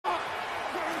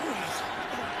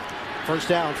First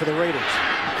down for the Raiders.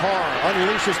 Carr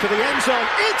unleashes to the end zone.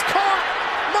 It's caught!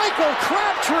 Michael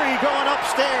Crabtree going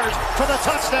upstairs for the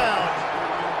touchdown.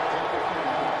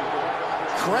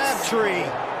 Crabtree,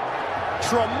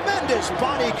 tremendous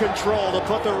body control to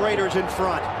put the Raiders in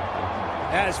front.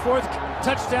 His fourth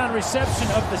touchdown reception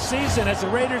of the season as the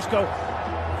Raiders go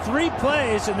 3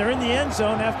 plays and they're in the end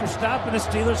zone after stopping the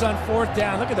Steelers on 4th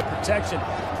down. Look at the protection.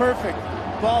 Perfect.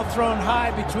 Ball thrown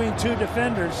high between 2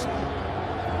 defenders.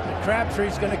 And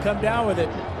Crabtree's going to come down with it.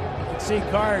 You can see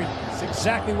Carr is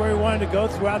exactly where he wanted to go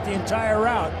throughout the entire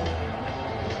route.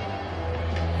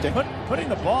 Putting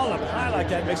the ball up high like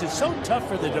that makes it so tough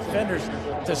for the defenders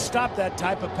to stop that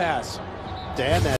type of pass. Dan,